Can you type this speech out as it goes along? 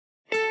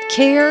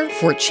Care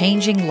for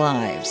changing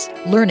lives.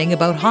 Learning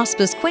about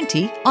Hospice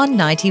Quinte on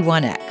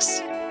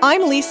 91X.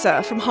 I'm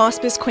Lisa from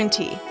Hospice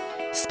Quinte.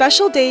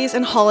 Special days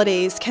and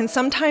holidays can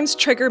sometimes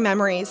trigger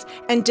memories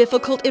and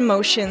difficult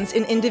emotions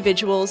in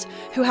individuals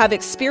who have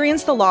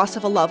experienced the loss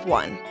of a loved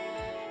one.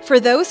 For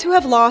those who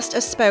have lost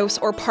a spouse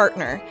or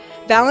partner,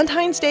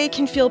 Valentine's Day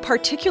can feel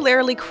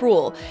particularly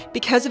cruel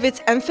because of its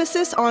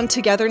emphasis on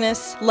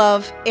togetherness,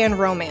 love, and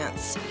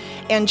romance.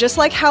 And just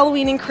like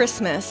Halloween and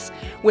Christmas,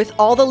 with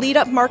all the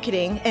lead-up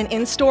marketing and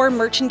in-store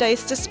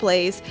merchandise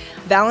displays,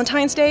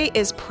 Valentine's Day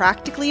is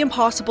practically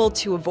impossible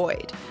to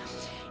avoid.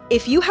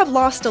 If you have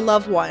lost a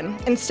loved one,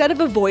 instead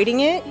of avoiding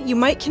it, you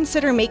might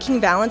consider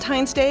making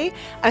Valentine's Day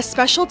a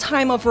special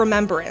time of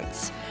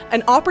remembrance,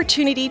 an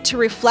opportunity to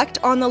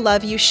reflect on the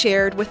love you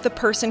shared with the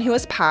person who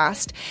has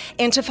passed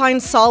and to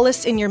find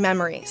solace in your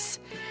memories.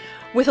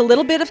 With a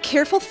little bit of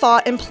careful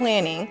thought and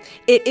planning,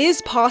 it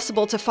is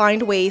possible to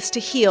find ways to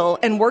heal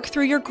and work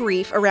through your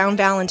grief around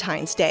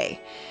Valentine's Day.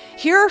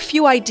 Here are a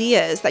few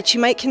ideas that you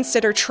might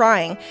consider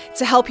trying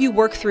to help you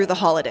work through the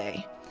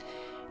holiday.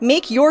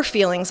 Make your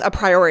feelings a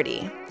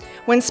priority.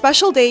 When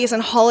special days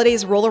and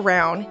holidays roll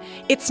around,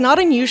 it's not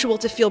unusual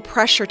to feel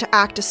pressure to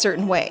act a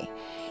certain way.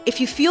 If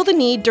you feel the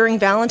need during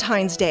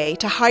Valentine's Day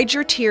to hide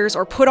your tears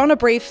or put on a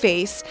brave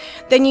face,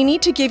 then you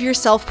need to give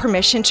yourself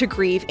permission to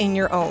grieve in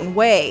your own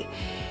way.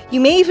 You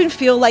may even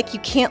feel like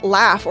you can't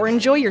laugh or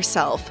enjoy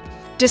yourself.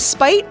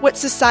 Despite what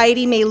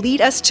society may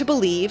lead us to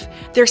believe,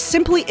 there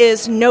simply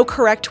is no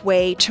correct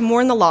way to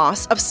mourn the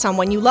loss of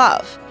someone you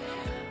love.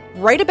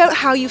 Write about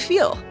how you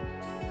feel.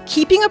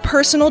 Keeping a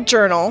personal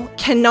journal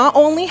can not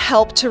only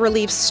help to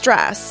relieve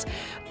stress,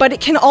 but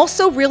it can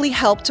also really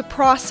help to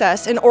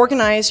process and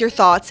organize your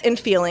thoughts and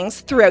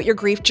feelings throughout your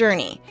grief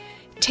journey.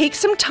 Take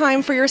some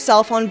time for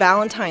yourself on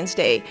Valentine's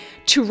Day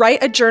to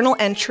write a journal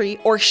entry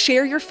or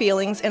share your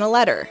feelings in a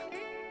letter.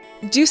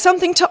 Do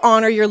something to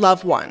honor your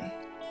loved one.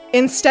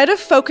 Instead of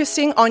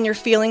focusing on your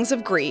feelings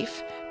of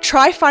grief,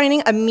 try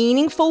finding a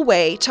meaningful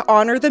way to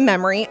honor the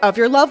memory of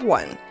your loved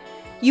one.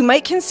 You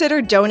might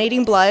consider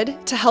donating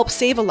blood to help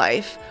save a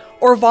life,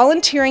 or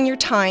volunteering your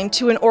time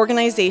to an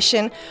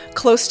organization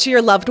close to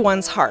your loved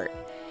one's heart.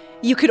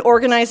 You could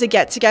organize a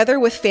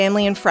get-together with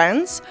family and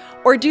friends,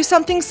 or do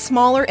something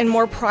smaller and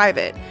more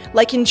private,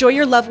 like enjoy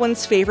your loved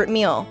one's favorite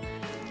meal.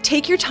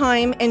 Take your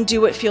time and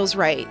do what feels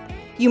right.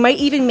 You might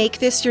even make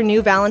this your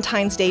new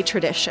Valentine's Day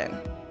tradition.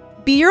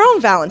 Be your own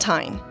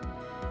Valentine.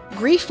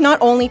 Grief not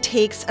only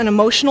takes an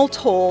emotional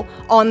toll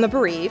on the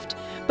bereaved,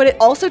 but it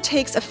also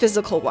takes a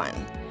physical one.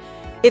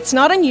 It's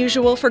not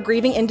unusual for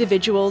grieving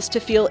individuals to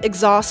feel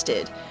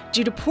exhausted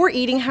due to poor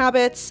eating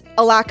habits,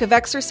 a lack of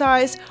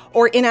exercise,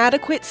 or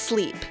inadequate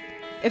sleep.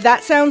 If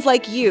that sounds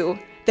like you,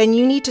 then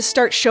you need to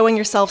start showing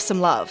yourself some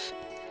love.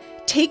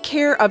 Take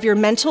care of your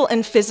mental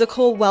and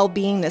physical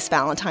well-being this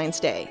Valentine's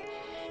Day.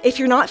 If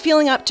you're not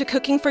feeling up to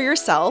cooking for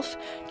yourself,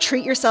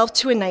 treat yourself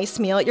to a nice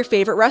meal at your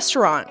favorite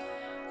restaurant.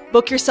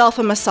 Book yourself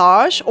a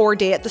massage or a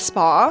day at the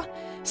spa,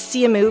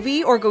 see a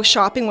movie or go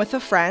shopping with a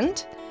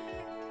friend.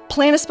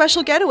 Plan a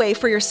special getaway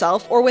for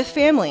yourself or with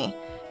family.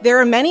 There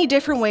are many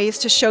different ways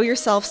to show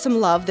yourself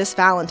some love this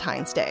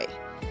Valentine's Day.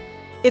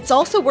 It's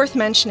also worth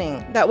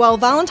mentioning that while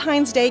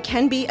Valentine's Day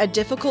can be a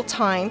difficult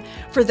time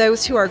for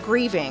those who are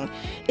grieving,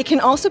 it can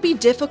also be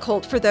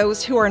difficult for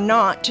those who are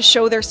not to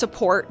show their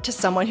support to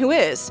someone who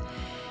is.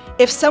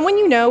 If someone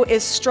you know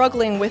is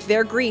struggling with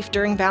their grief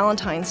during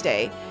Valentine's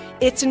Day,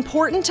 it's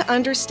important to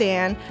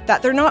understand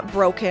that they're not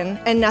broken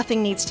and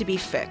nothing needs to be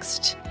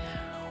fixed.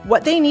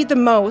 What they need the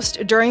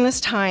most during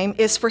this time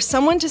is for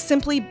someone to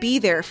simply be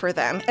there for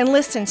them and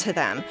listen to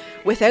them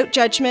without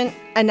judgment,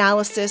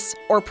 analysis,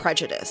 or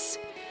prejudice.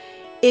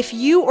 If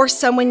you or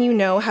someone you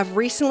know have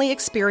recently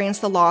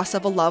experienced the loss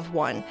of a loved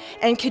one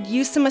and could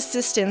use some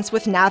assistance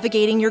with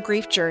navigating your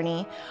grief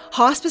journey,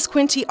 Hospice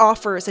Quinte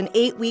offers an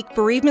 8-week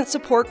bereavement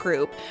support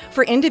group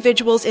for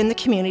individuals in the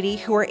community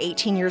who are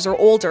 18 years or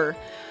older.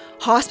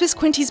 Hospice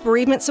Quinte's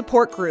bereavement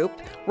support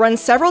group runs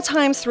several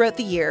times throughout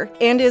the year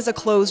and is a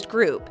closed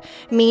group,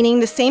 meaning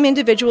the same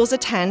individuals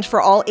attend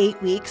for all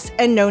 8 weeks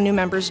and no new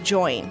members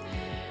join.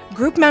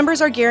 Group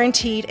members are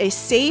guaranteed a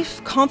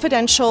safe,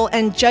 confidential,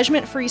 and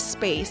judgment-free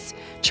space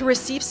to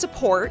receive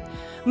support.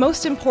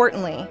 Most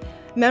importantly,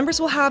 members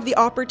will have the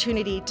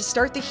opportunity to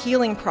start the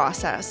healing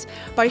process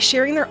by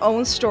sharing their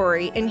own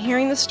story and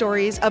hearing the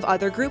stories of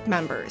other group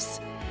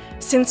members.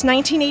 Since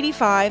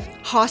 1985,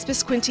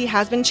 Hospice Quinte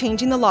has been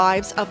changing the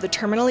lives of the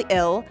terminally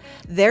ill,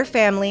 their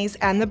families,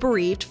 and the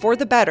bereaved for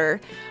the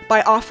better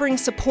by offering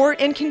support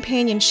and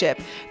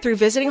companionship through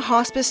visiting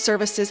hospice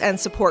services and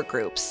support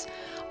groups.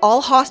 All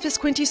Hospice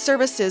Quinte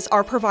services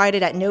are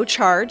provided at no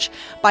charge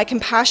by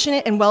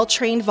compassionate and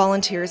well-trained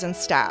volunteers and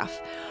staff.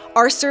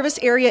 Our service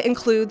area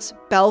includes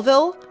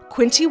Belleville,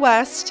 Quinte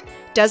West,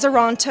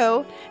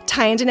 Deseronto,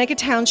 Tyendinaga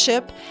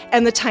Township,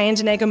 and the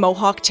Tyendinaga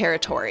Mohawk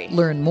Territory.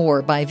 Learn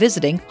more by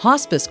visiting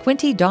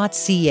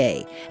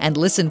hospicequinte.ca and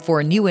listen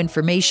for new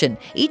information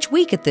each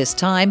week at this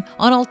time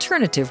on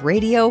Alternative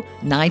Radio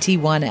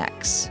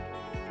 91X.